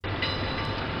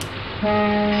Listeners,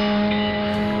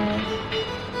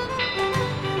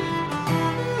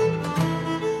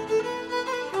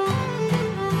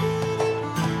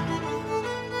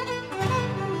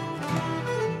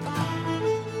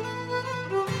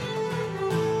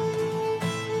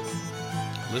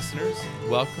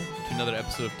 welcome to another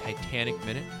episode of Titanic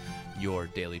Minute, your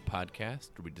daily podcast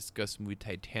where we discuss the movie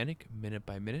Titanic minute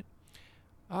by minute.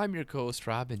 I'm your co-host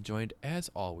Rob, and joined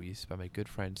as always by my good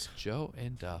friends Joe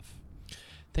and Duff.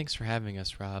 Thanks for having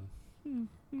us, Rob.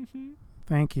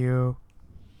 Thank you.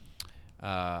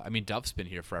 Duff's been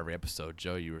here for every episode.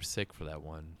 Joe, you were sick for that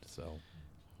one, so.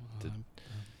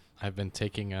 I've been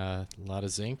taking a lot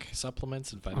of zinc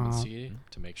supplements and vitamin C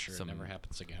to make sure it never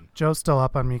happens again. Joe's still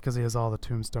up on me because he has all the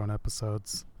Tombstone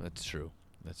episodes. That's true.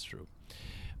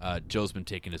 Joe's been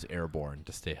taking his Airborne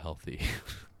to stay healthy.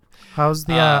 How's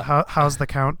the how's the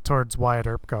count towards Wyatt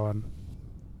Earp going?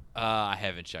 I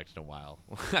haven't checked in a while.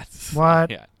 What?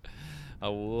 Yeah.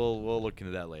 We'll look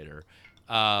into that later.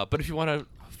 But if you want to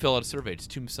fill out a survey, it's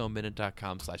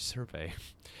tombstoneminute.com/survey.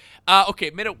 Okay,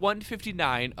 minute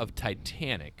 159 of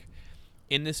Titanic.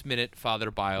 In this minute, Father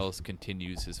Byles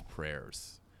continues his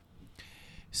prayers.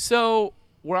 So,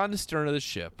 we're on the stern of the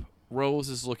ship. Rose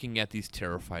is looking at these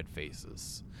terrified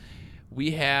faces.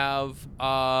 We have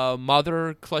a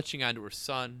mother clutching onto her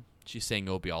son. She's saying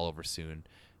it'll be all over soon.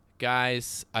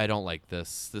 Guys, I don't like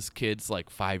this. This kid's like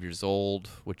 5 years old,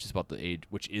 which is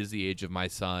the age of my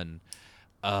son.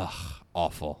 Ugh,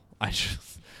 awful.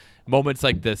 Moments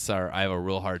like this I have a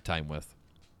real hard time with.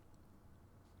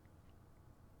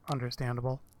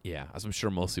 Understandable. Yeah, as I'm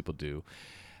sure most people do.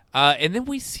 And then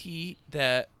we see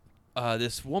that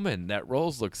this woman that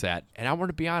Rose looks at, and I want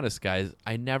to be honest, guys,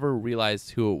 I never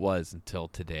realized who it was until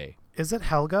today. Is it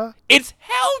Helga? It's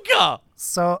Helga!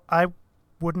 So I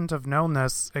wouldn't have known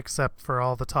this except for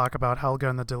all the talk about Helga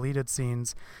in the deleted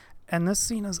scenes. And this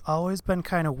scene has always been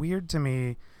kind of weird to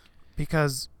me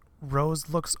because Rose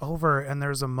looks over and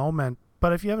there's a moment,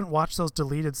 but if you haven't watched those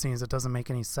deleted scenes, it doesn't make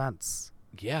any sense.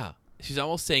 Yeah. She's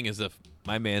almost saying as if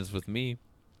my man's with me.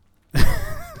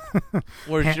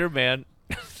 Where's your man?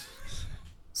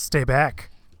 Stay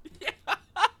back. Yeah.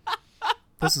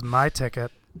 This is my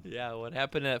ticket. Yeah, what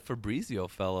happened to that Fabrizio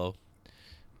fellow?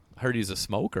 I heard he's a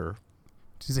smoker.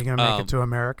 Is he going to make it to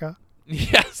America?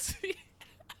 Yes.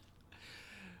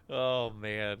 Oh,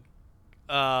 man.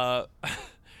 So,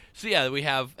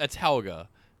 yeah, that's Helga.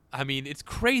 I mean, it's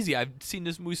crazy. I've seen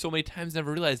this movie so many times,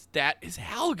 never realized that is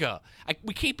Helga.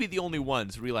 We can't be the only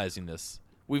ones realizing this.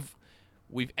 We've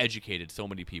educated so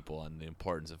many people on the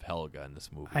importance of Helga in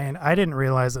this movie. And I didn't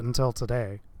realize it until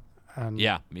today. And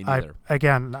yeah, me neither.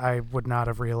 I would not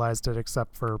have realized it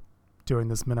except for doing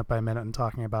this minute by minute and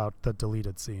talking about the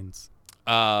deleted scenes.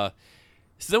 So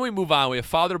then we move on. We have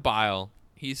Father Byle.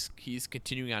 He's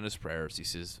continuing on his prayers. He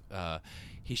says,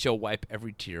 he shall wipe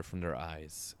every tear from their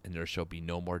eyes, and there shall be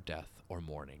no more death or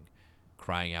mourning,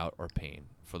 crying out or pain,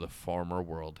 for the former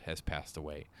world has passed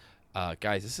away.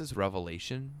 Guys, this is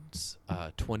Revelations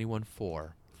 21:4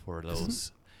 for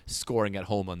those scoring at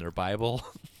home on their Bible.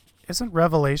 Isn't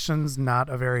Revelations not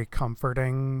a very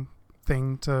comforting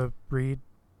thing to read?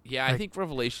 Yeah, I think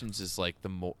Revelations is like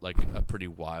a pretty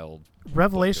wild.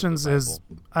 Revelations is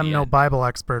no Bible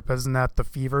expert, but isn't that the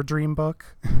fever dream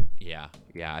book? Yeah,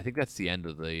 I think that's the end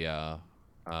of the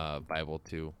Bible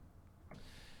too.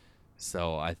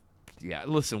 So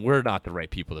listen, we're not the right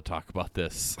people to talk about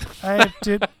this. I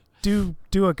did do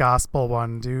a gospel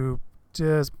one. Do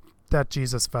just that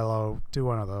Jesus fellow. Do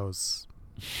one of those.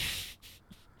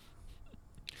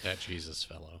 That Jesus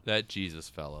fellow.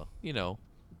 You know,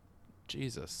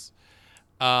 Jesus.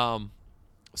 So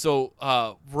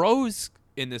Rose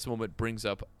in this moment brings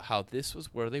up how this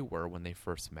was where they were when they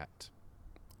first met.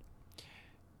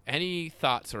 Any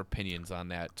thoughts or opinions on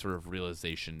that sort of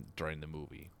realization during the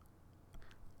movie?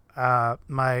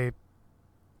 My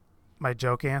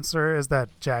joke answer is that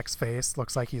Jack's face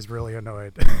looks like he's really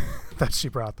annoyed that she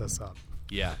brought this up.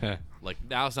 Yeah. Like,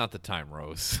 now's not the time,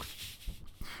 Rose.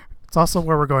 It's also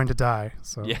where we're going to die.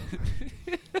 So yeah.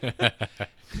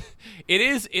 It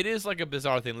is like a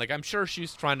bizarre thing. Like, I'm sure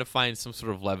she's trying to find some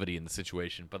sort of levity in the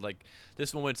situation, but like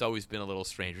this moment's always been a little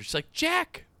strange. She's like,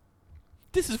 Jack,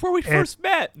 this is where we first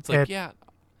met. It's like,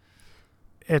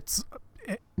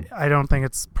 I don't think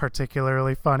it's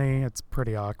particularly funny. It's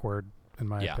pretty awkward in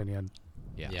my opinion.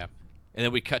 Yeah. And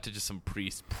then we cut to just some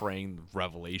priests praying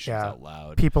revelations out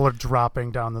loud. People are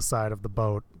dropping down the side of the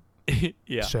boat.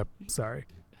 Ship. Sorry.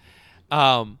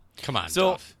 Come on,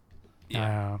 Duff.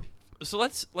 Yeah. So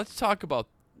let's talk about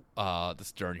the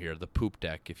stern here, the poop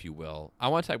deck, if you will. I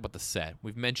want to talk about the set.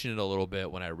 We've mentioned it a little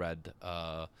bit when I read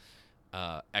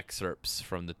excerpts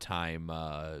from the Time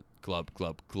Glub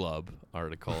Glub Glub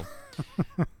article.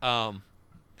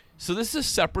 So this is a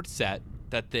separate set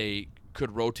that they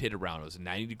could rotate around. It was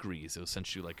 90 degrees. It was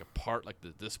essentially like a part, like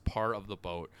this part of the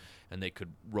boat, and they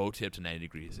could rotate up to 90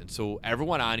 degrees. And so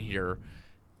everyone on here,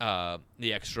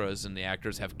 the extras and the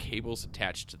actors, have cables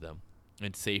attached to them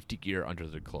and safety gear under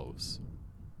their clothes.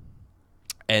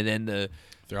 And then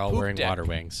they're all wearing water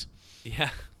wings. Yeah.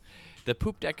 The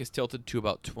poop deck is tilted to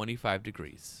about 25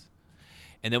 degrees.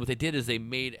 And then what they did is they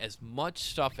made as much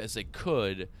stuff as they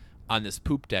could on this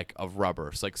poop deck of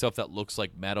rubber. So like stuff that looks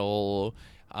like metal,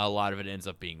 a lot of it ends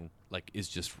up being is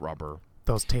just rubber.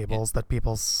 Those tables that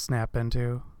people snap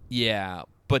into. Yeah,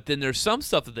 but then there's some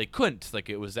stuff that they couldn't, like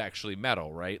it was actually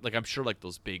metal, right? Like I'm sure like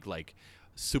those big like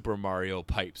Super Mario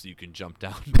pipes that you can jump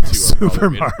down to. Super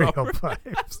Mario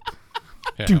pipes.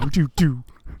 Do.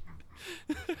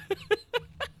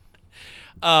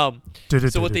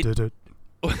 So what they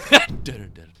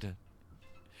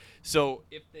So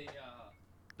if they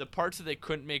the parts that they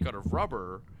couldn't make out of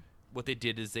rubber, what they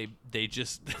did is they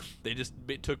just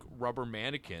took rubber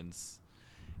mannequins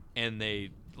and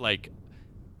they like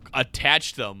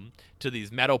attached them to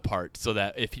these metal parts so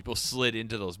that if people slid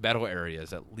into those metal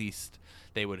areas, at least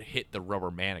they would hit the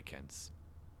rubber mannequins.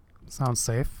 Sounds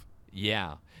safe.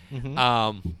 Yeah. Mm-hmm.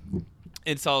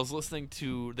 And so I was listening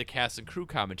to the cast and crew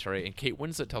commentary, and Kate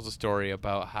Winslet tells a story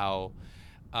about how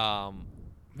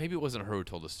maybe it wasn't her who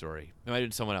told the story. It might have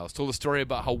been someone else. Told a story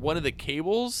about how one of the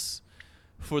cables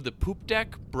for the poop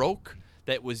deck broke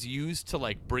that was used to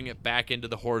like bring it back into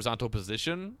the horizontal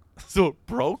position. So it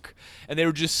broke, and they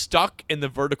were just stuck in the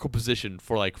vertical position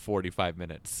for like 45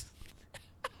 minutes.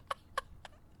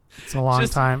 It's a long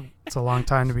time. It's a long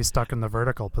time to be stuck in the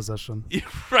vertical position.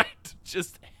 Right.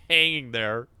 Just hanging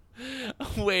there,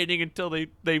 waiting until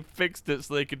they fixed it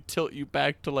so they could tilt you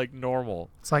back to like normal.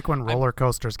 It's like when roller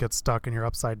coasters get stuck and you're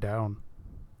upside down.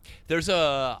 There's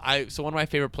so one of my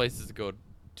favorite places to go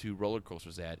to roller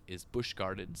coasters at is Busch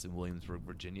Gardens in Williamsburg,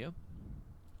 Virginia.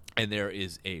 And there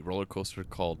is a roller coaster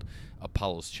called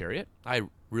Apollo's Chariot. I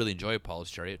really enjoy Apollo's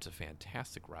Chariot. It's a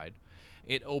fantastic ride.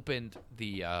 It opened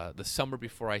the summer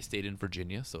before I stayed in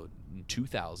Virginia, so in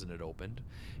 2000 it opened,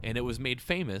 and it was made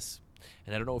famous.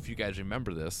 And I don't know if you guys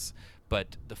remember this,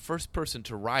 but the first person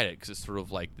to ride it, because it's sort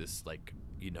of like this, like,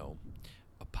 you know,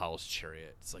 Apollo's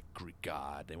Chariot. It's like Greek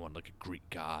god. They want like a Greek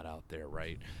god out there,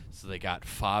 right? So they got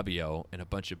Fabio and a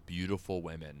bunch of beautiful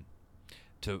women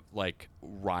to like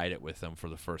ride it with them for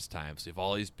the first time. So you have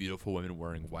all these beautiful women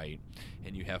wearing white,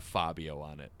 and you have Fabio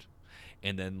on it.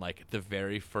 And then like the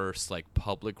very first like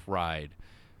public ride,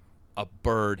 a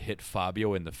bird hit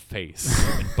Fabio in the face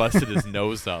and busted his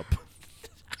nose up.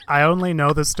 I only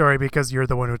know this story because you're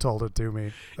the one who told it to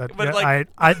me. But like,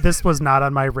 this was not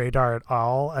on my radar at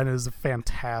all, and it is a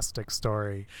fantastic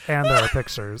story. And there are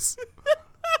pictures.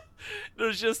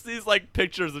 There's just these like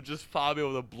pictures of just Fabio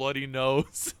with a bloody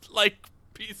nose, like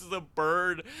pieces of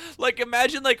bird. Like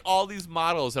imagine like all these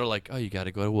models that are like, oh, you got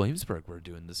to go to Williamsburg. We're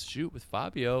doing this shoot with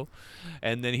Fabio,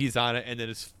 and then he's on it, and then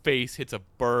his face hits a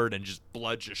bird, and just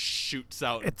blood just shoots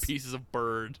out in pieces of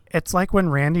bird. It's like when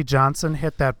Randy Johnson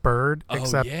hit that bird,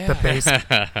 except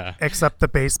the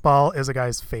baseball is a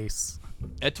guy's face.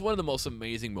 It's one of the most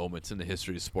amazing moments in the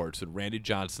history of sports when Randy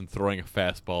Johnson throwing a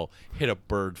fastball hit a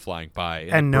bird flying by,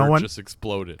 and the bird just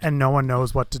exploded. And no one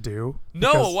knows what to do.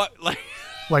 No, what like.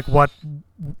 Like, what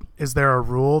is there a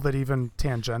rule that even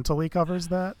tangentially covers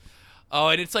that? Oh,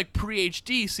 and it's like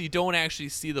pre-HD, so you don't actually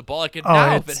see the ball. Like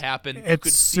now, if it happened, you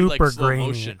could see like slow grainy.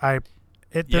 motion.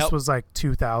 This was like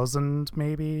 2000,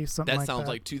 maybe something. That sounds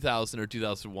like 2000 or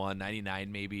 2001,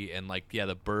 99 maybe, and like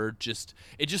the bird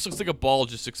it just looks like a ball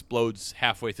just explodes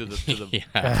halfway through the.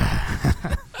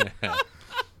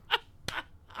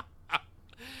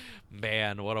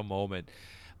 Man, what a moment!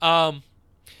 What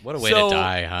a way to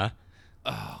die, huh?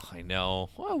 Oh, I know.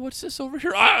 Well, what's this over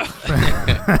here?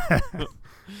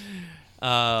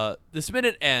 This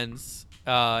minute ends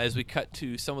as we cut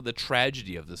to some of the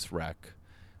tragedy of this wreck.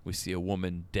 We see a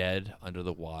woman dead under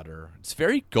the water. It's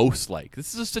very ghost-like.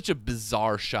 This is such a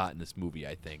bizarre shot in this movie,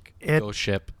 I think. Ghost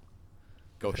ship.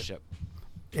 Ghost ship.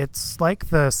 It's like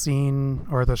the scene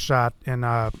or the shot in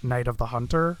Night of the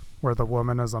Hunter where the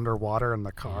woman is underwater in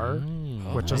the car,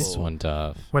 which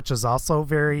is also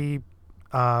very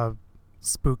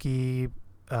spooky,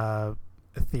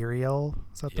 ethereal.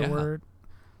 Is that the word?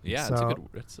 Yeah, so,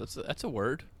 that's a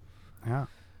word. Yeah.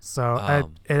 So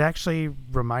it actually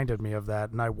reminded me of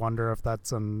that, and I wonder if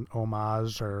that's an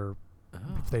homage or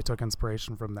if they took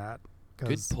inspiration from that.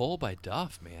 Good pull by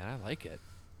Duff, man. I like it.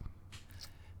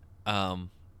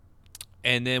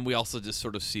 And then we also just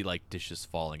sort of see like dishes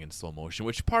falling in slow motion,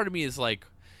 which part of me is like,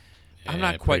 I'm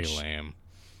not quite lame.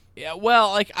 Yeah,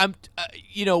 well, like I'm,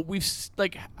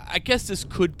 I guess this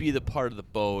could be the part of the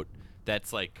boat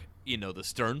that's like, the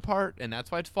stern part, and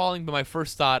that's why it's falling. But my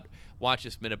first thought, watch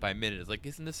this minute by minute, is like,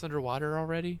 isn't this underwater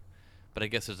already? But I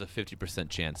guess there's a 50%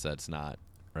 chance that it's not,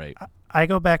 right? I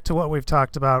go back to what we've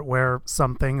talked about, where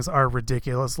some things are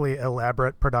ridiculously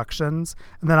elaborate productions,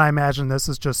 and then I imagine this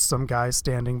is just some guy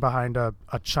standing behind a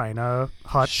china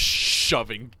hut,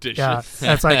 shoving dishes. Yeah,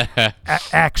 and it's like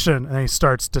action, and he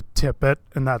starts to tip it,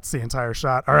 and that's the entire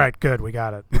shot. All right, good, we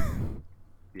got it.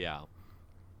 Yeah,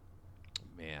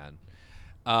 man.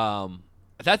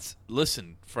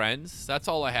 Listen, friends. That's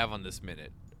all I have on this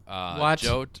minute. What?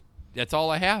 Joe? That's all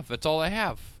I have. That's all I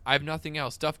have. I have nothing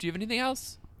else. Duff, do you have anything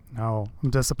else? No, I'm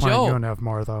disappointed Joe. you don't have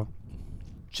more, though.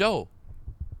 Joe,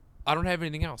 I don't have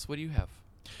anything else. What do you have?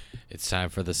 It's time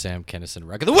for the Sam Kinison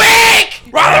Wreck of the Week!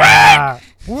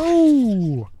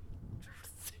 Woo!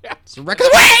 It's the Wreck of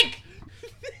the Week!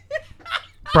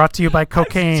 Brought to you by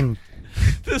cocaine.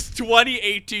 This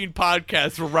 2018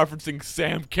 podcast, we're referencing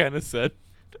Sam Kinison.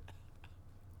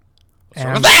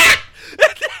 And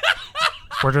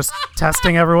we're just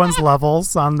testing everyone's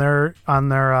levels on their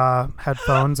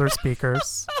headphones or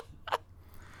speakers.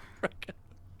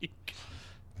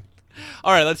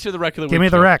 All right, let's hear the wreck of the week. Give me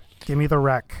the wreck. Give me the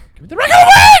wreck. Give me the wreck of the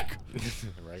week!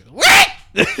 The Wreck of the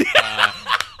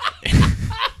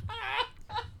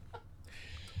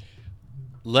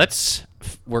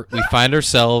Week! We find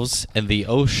ourselves in the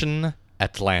ocean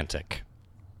Atlantic.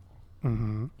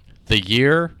 Mm-hmm. The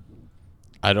year,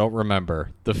 I don't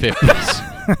remember. The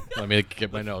 50s. Let me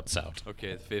get my notes out.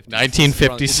 Okay, the 50s.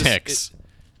 1956.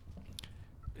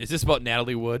 Is this about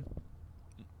Natalie Wood?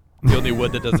 The only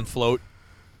wood that doesn't float?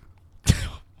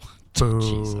 Boo.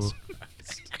 Jesus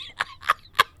Christ.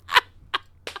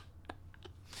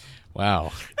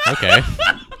 Wow. Okay.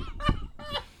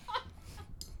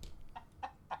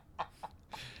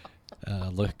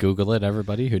 Google it,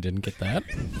 everybody who didn't get that.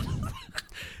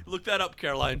 Look that up,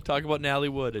 Caroline. Talk about Natalie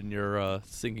Wood and your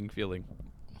sinking feeling.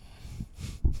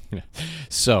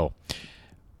 So,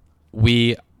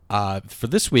 we for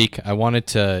this week, I wanted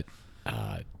to.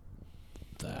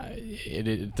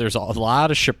 There's a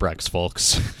lot of shipwrecks,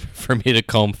 folks, for me to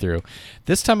comb through.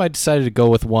 This time, I decided to go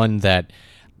with one that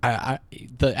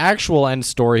the actual end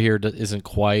story here isn't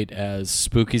quite as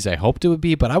spooky as I hoped it would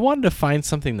be, but I wanted to find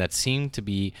something that seemed to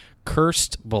be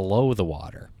cursed below the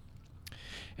water.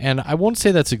 And I won't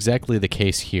say that's exactly the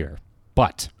case here,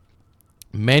 but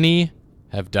many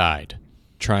have died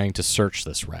trying to search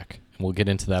this wreck. And we'll get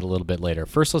into that a little bit later.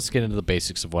 First, let's get into the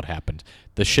basics of what happened.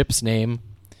 The ship's name,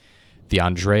 the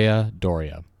Andrea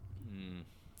Doria.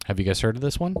 Have you guys heard of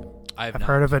this one? I've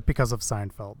heard of it because of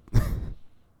Seinfeld.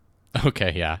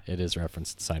 Okay, yeah, it is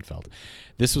referenced to Seinfeld.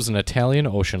 This was an Italian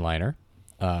ocean liner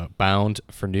bound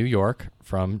for New York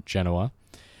from Genoa.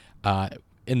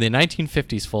 In the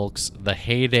 1950s, folks, the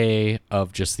heyday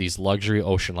of just these luxury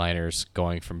ocean liners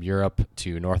going from Europe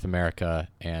to North America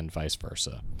and vice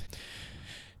versa.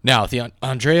 Now, the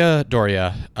Andrea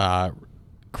Doria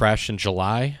crashed in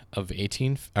July of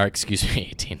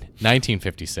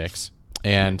 1956,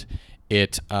 and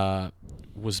it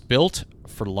was built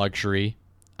for luxury,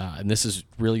 and this is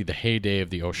really the heyday of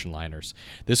the ocean liners.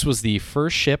 This was the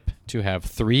first ship to have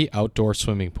 3 outdoor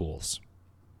swimming pools.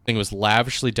 It was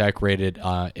lavishly decorated.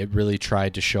 It really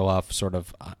tried to show off sort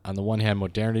of, on the one hand,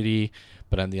 modernity,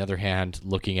 but on the other hand,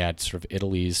 looking at sort of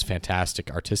Italy's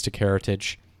fantastic artistic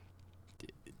heritage.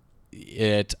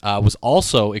 It was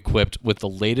also equipped with the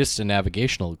latest in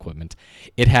navigational equipment.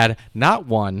 It had not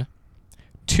 1,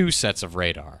 2 sets of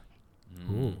radar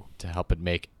to help it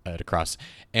make it across.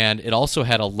 And it also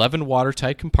had 11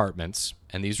 watertight compartments,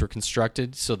 and these were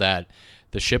constructed so that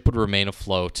the ship would remain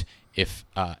afloat. If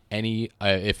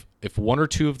if 1 or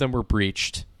 2 of them were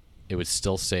breached, it would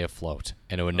still stay afloat,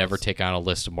 and it would never take on a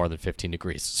list of more than 15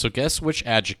 degrees. So guess which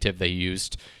adjective they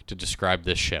used to describe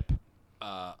this ship?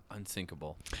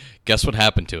 Unsinkable. Guess what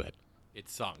happened to it? It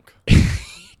sunk.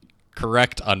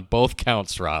 Correct on both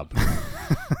counts, Rob.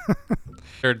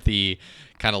 The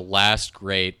kind of last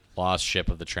great lost ship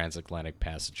of the transatlantic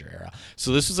passenger era.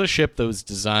 So this was a ship that was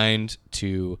designed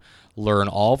to learn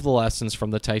all of the lessons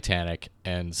from the Titanic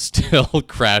and still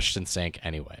crashed and sank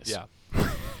anyways. Yeah.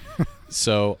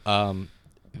 So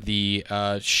the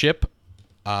ship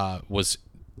was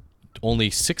only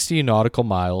 60 nautical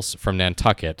miles from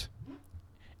Nantucket,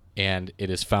 and it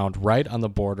is found right on the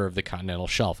border of the continental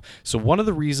shelf. So one of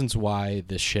the reasons why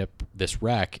this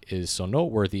wreck is so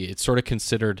noteworthy, it's sort of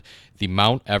considered the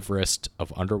Mount Everest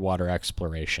of underwater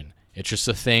exploration. It's just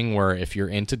a thing where if you're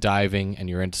into diving and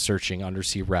you're into searching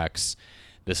undersea wrecks,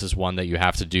 this is one that you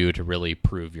have to do to really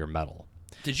prove your mettle.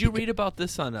 Did you read about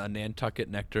this on Nantucket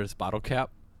Nectar's bottle cap?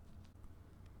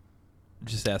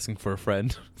 Just asking for a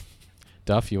friend.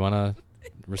 Duff, you want to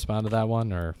respond to that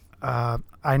one? Or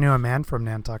I knew a man from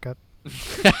Nantucket.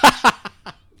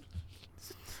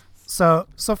 So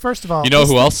first of all, you know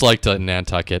who else liked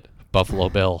Nantucket? Buffalo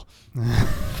Bill. Nantucket!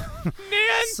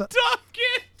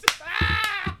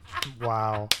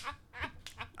 Wow.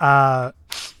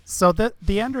 So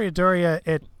the Andrea Doria,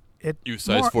 it You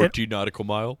size 14 nautical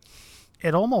mile?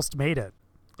 it almost made it.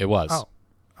 It was. Oh,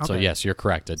 So okay. yes, you're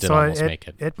correct. It did So almost make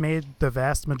it. It made the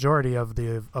vast majority of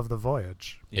the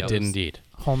voyage. It did indeed.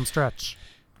 Home stretch.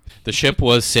 The ship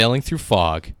was sailing through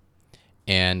fog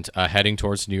and heading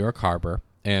towards New York Harbor.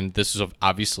 And this is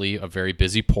obviously a very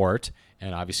busy port.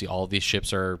 And obviously all of these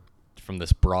ships are from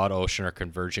this broad ocean are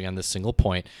converging on this single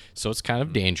point. So it's kind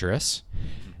of dangerous.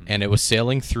 And it was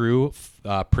sailing through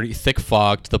pretty thick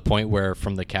fog to the point where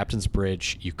from the captain's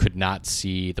bridge, you could not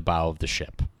see the bow of the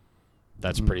ship.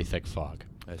 That's pretty thick fog.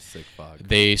 That's sick fog.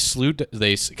 They slewed it.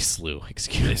 They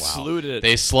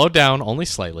slowed down only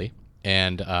slightly,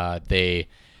 and they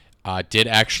did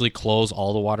actually close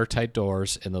all the watertight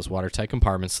doors in those watertight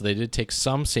compartments. So they did take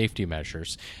some safety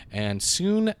measures. And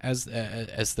soon as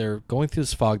they're going through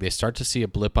this fog, they start to see a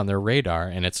blip on their radar,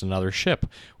 and it's another ship,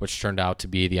 which turned out to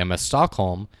be the MS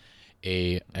Stockholm,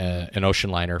 an ocean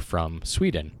liner from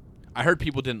Sweden. I heard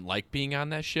people didn't like being on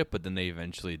that ship, but then they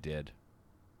eventually did.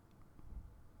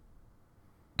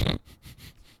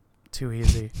 Too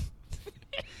easy.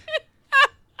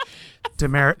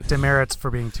 Demerits for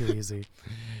being too easy.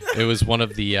 It was one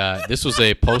of the. This was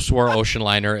a post-war ocean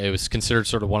liner. It was considered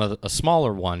sort of a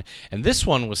smaller one, and this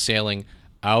one was sailing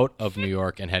out of New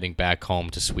York and heading back home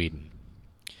to Sweden.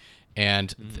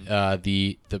 And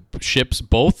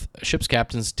both ships'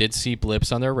 captains did see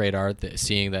blips on their radar,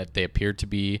 seeing that they appeared to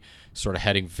be sort of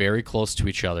heading very close to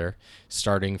each other,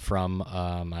 starting from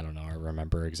I don't know, I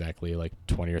remember exactly, like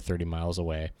 20 or 30 miles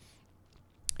away.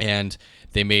 And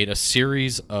they made a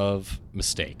series of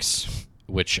mistakes,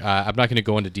 which I'm not going to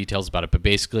go into details about it, but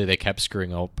basically they kept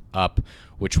screwing up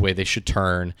which way they should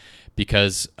turn,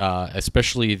 because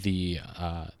especially the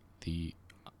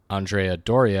Andrea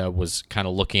Doria was kind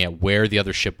of looking at where the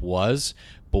other ship was,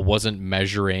 but wasn't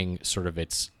measuring sort of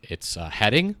its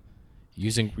heading,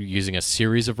 using a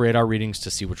series of radar readings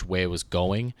to see which way it was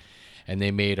going, and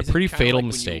they made a pretty fatal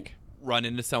mistake. Run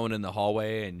into someone in the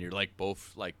hallway and you're like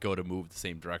both like go to move the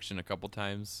same direction a couple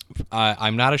times.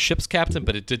 I'm not a ship's captain,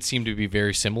 but it did seem to be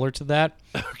very similar to that.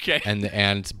 Okay.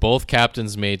 And both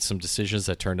captains made some decisions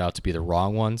that turned out to be the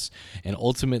wrong ones, and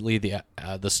ultimately the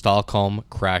Stockholm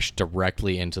crashed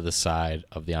directly into the side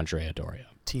of the Andrea Doria.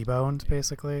 T-boned,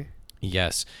 basically.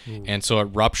 Yes. Ooh. And so it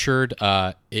ruptured.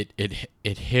 It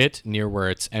hit near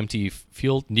where its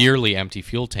nearly empty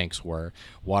fuel tanks were.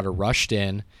 Water rushed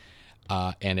in,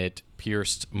 and it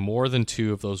pierced more than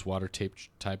two of those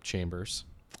water-type chambers.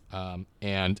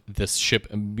 And this ship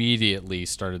immediately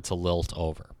started to lilt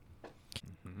over.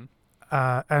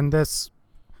 Mm-hmm. And this,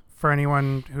 for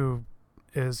anyone who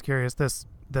is curious,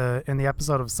 in the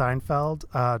episode of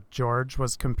Seinfeld, George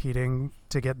was competing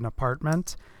to get an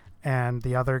apartment, and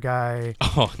the other guy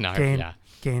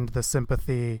gained the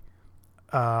sympathy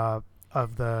of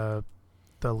the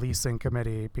leasing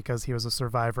committee because he was a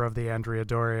survivor of the Andrea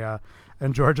Doria,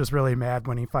 and George is really mad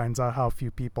when he finds out how few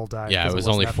people died. Yeah, it was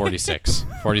only 46.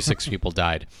 46 people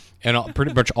died, and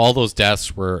pretty much all those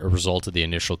deaths were a result of the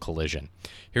initial collision.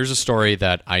 Here's a story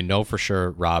that I know for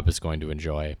sure Rob is going to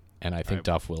enjoy, and I think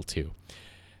Duff will too.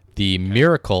 The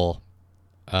miracle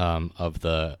of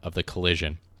the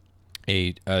collision.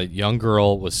 A young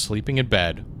girl was sleeping in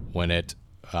bed when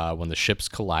the ships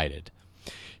collided.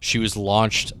 She was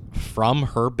launched from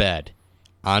her bed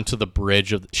onto the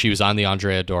bridge she was on the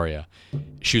Andrea Doria.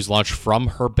 She was launched from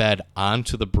her bed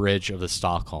onto the bridge of the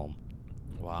Stockholm.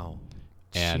 Wow.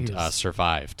 And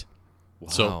survived. Wow.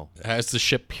 So as the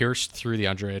ship pierced through the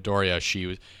Andrea Doria,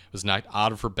 she was knocked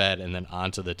out of her bed and then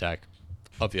onto the deck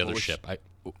of the other ship.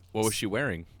 What was she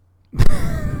wearing?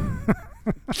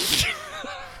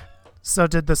 So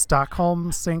did the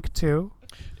Stockholm sink too?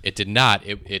 It did not.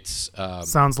 It's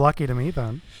sounds lucky to me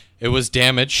then. It was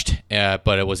damaged,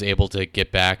 but it was able to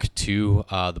get back to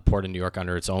the port of New York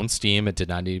under its own steam. It did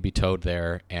not need to be towed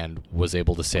there and was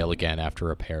able to sail again after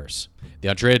repairs. The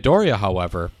Andrea Doria,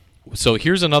 however, so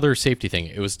here's another safety thing.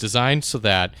 It was designed so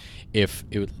that if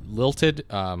it listed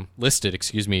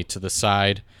to the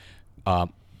side,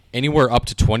 anywhere up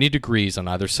to 20 degrees on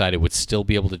either side, it would still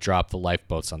be able to drop the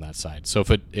lifeboats on that side. So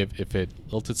if it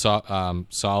tilted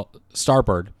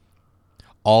starboard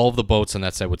all of the boats on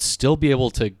that side would still be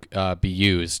able to be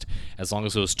used as long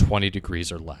as it was 20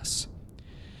 degrees or less.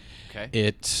 Okay.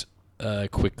 It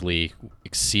quickly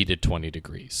exceeded 20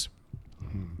 degrees.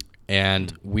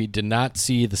 And we did not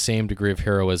see the same degree of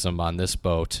heroism on this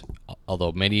boat,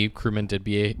 although many crewmen did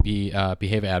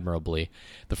behave admirably.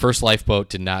 The first lifeboat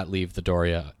did not leave the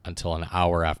Doria until an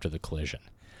hour after the collision.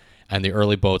 And the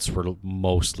early boats were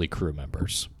mostly crew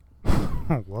members.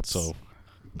 Whoops. So,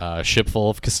 a ship full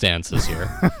of Costanzas here.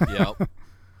 Yep.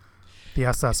 The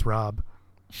SS Rob.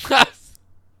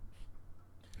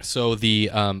 So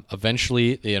the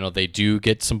eventually, they do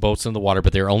get some boats in the water,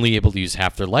 but they're only able to use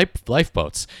half their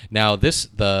lifeboats. Now,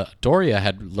 the Doria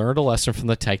had learned a lesson from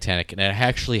the Titanic, and it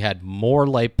actually had more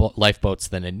lifeboats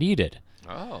than it needed.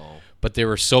 Oh. But they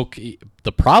were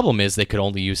the problem is they could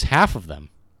only use half of them.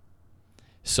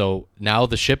 So now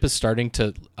the ship is starting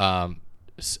to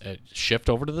shift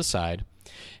over to the side,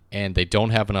 and they don't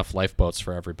have enough lifeboats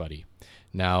for everybody.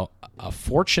 Now,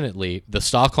 fortunately, the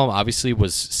Stockholm obviously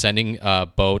was sending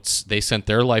boats. They sent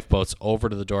their lifeboats over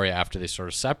to the Doria after they sort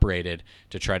of separated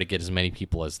to try to get as many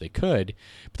people as they could.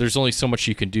 But there's only so much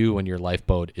you can do when your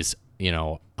lifeboat is,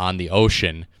 on the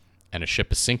ocean and a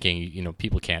ship is sinking.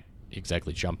 People can't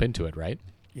exactly jump into it, right?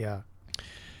 Yeah.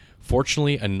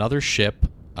 Fortunately, another ship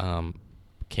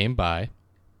came by,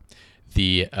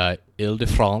 the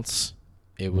Ile-de-France.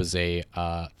 It was a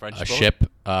French boat?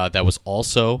 ship that was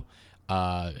also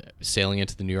sailing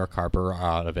into the New York harbor.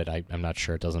 Out of it, I'm not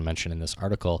sure. It doesn't mention in this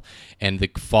article. And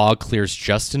the fog clears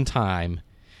just in time,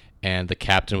 and the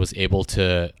captain was able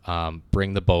to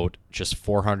bring the boat just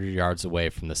 400 yards away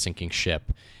from the sinking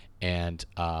ship. And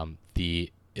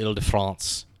the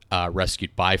Ile-de-France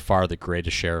rescued by far the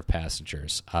greatest share of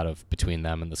passengers between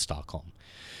them and the Stockholm.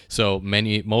 So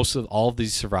all of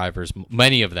these survivors,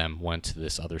 many of them went to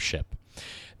this other ship.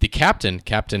 The Captain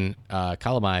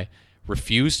Calamai,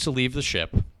 refused to leave the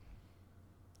ship,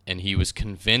 and he was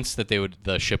convinced that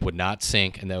the ship would not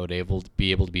sink and that would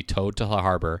be able to be towed to the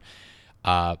harbor.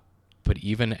 But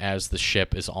even as the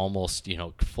ship is almost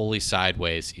fully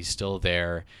sideways, he's still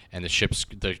there, and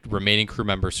the remaining crew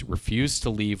members refused to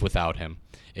leave without him.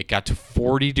 It got to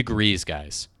 40 degrees,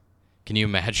 guys. Can you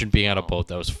imagine being on a boat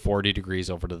that was 40 degrees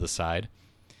over to the side?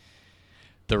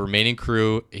 The remaining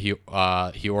crew, he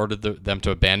ordered them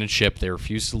to abandon ship. They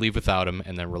refused to leave without him,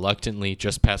 and then reluctantly,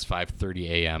 just past 5:30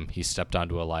 a.m., he stepped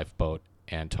onto a lifeboat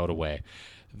and towed away.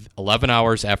 11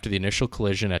 hours after the initial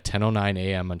collision at 10:09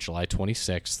 a.m. on July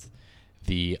 26th,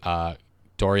 the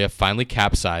Doria finally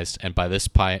capsized, and by this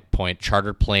point,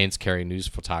 chartered planes carrying news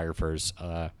photographers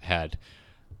had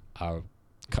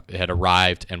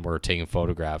arrived and were taking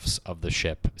photographs of the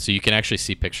ship. So you can actually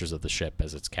see pictures of the ship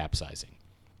as it's capsizing.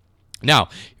 Now,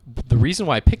 the reason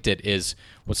why I picked it is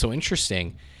what's so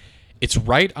interesting. It's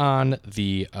right on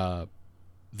the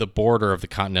border of the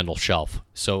continental shelf.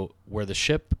 So where the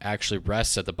ship actually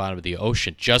rests at the bottom of the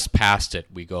ocean, just past it,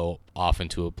 we go off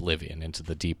into oblivion, into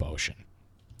the deep ocean.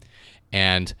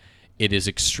 And it is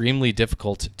extremely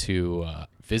difficult to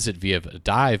visit via a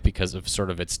dive because of sort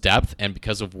of its depth, and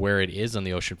because of where it is on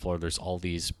the ocean floor. There's all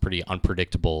these pretty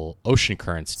unpredictable ocean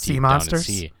currents Sea deep monsters?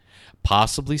 down at sea.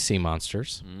 Possibly sea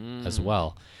monsters as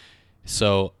well.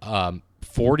 So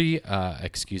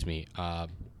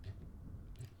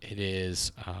it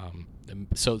is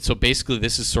so basically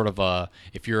this is sort of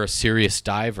if you're a serious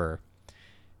diver,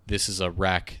 this is a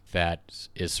wreck that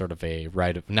is sort of I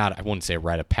wouldn't say a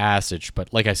rite of passage,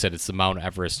 but like I said, it's the Mount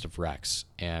Everest of wrecks,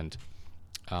 and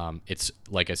it's,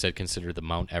 like I said, considered the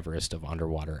Mount Everest of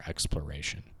underwater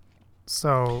exploration.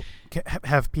 So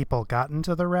have people gotten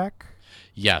to the wreck?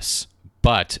 Yes,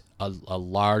 but a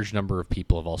large number of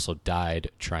people have also died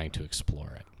trying to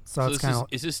explore it. So it's kind of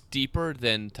is this deeper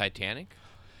than Titanic?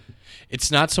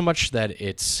 It's not so much that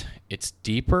it's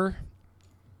deeper.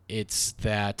 It's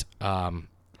that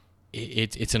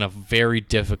it's in a very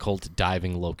difficult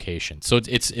diving location. So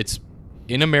it's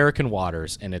in American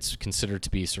waters, and it's considered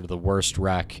to be sort of the worst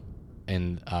wreck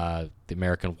in the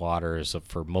American waters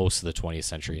for most of the 20th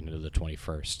century into the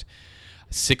 21st.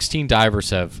 16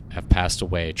 divers have passed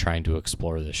away trying to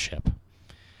explore this ship.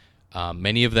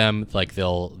 Many of them, like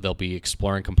they'll be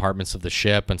exploring compartments of the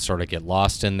ship and sort of get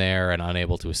lost in there and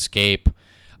unable to escape,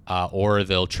 or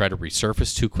they'll try to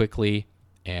resurface too quickly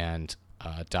and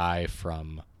die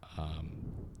from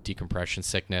decompression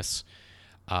sickness,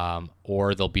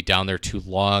 or they'll be down there too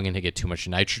long and they get too much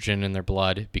nitrogen in their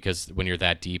blood, because when you're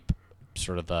that deep,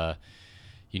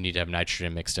 you need to have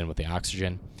nitrogen mixed in with the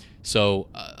oxygen. So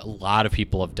a lot of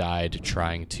people have died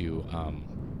trying to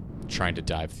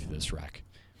dive through this wreck.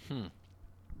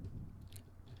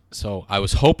 So I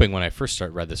was hoping when I first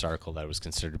read this article that it was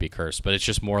considered to be cursed, but it's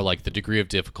just more like the degree of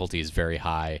difficulty is very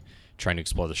high trying to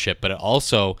explore the ship. But it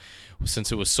also,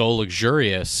 since it was so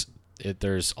luxurious,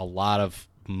 there's a lot of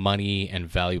money and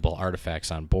valuable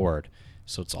artifacts on board.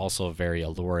 So it's also a very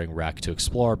alluring wreck to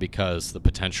explore because the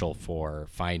potential for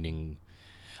finding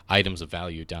items of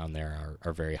value down there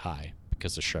are very high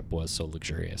because the ship was so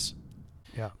luxurious.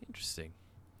 Yeah. Interesting.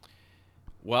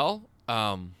 Well,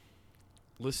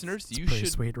 listeners, It's a you pretty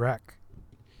should sweet wreck.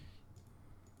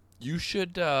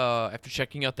 after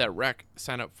checking out that wreck,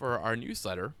 sign up for our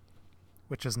newsletter.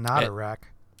 Which is not a wreck.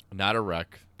 Not a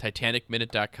wreck.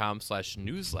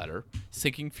 TitanicMinute.com/newsletter.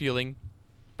 Sinking Feeling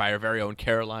by our very own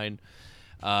Caroline.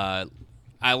 I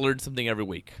learn something every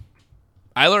week.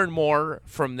 I learn more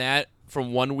from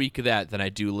 1 week of that than I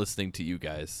do listening to you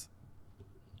guys.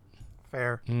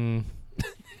 Fair.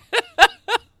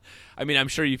 I mean, I'm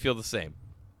sure you feel the same.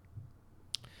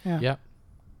 Yeah.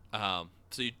 So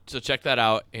check that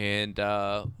out, and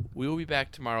we will be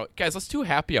back tomorrow. Guys, let's do a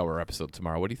happy hour episode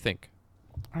tomorrow. What do you think?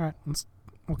 All right.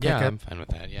 We'll kick Yeah, it. I'm fine with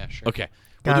that. Yeah, sure. Okay.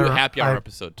 We'll do a Gotta- happy hour I-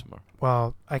 episode tomorrow.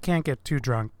 Well, I can't get too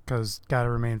drunk because got to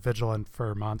remain vigilant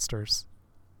for monsters.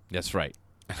 That's right.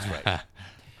 That's right.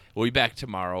 We'll be back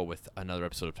tomorrow with another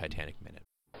episode of Titanic Minute.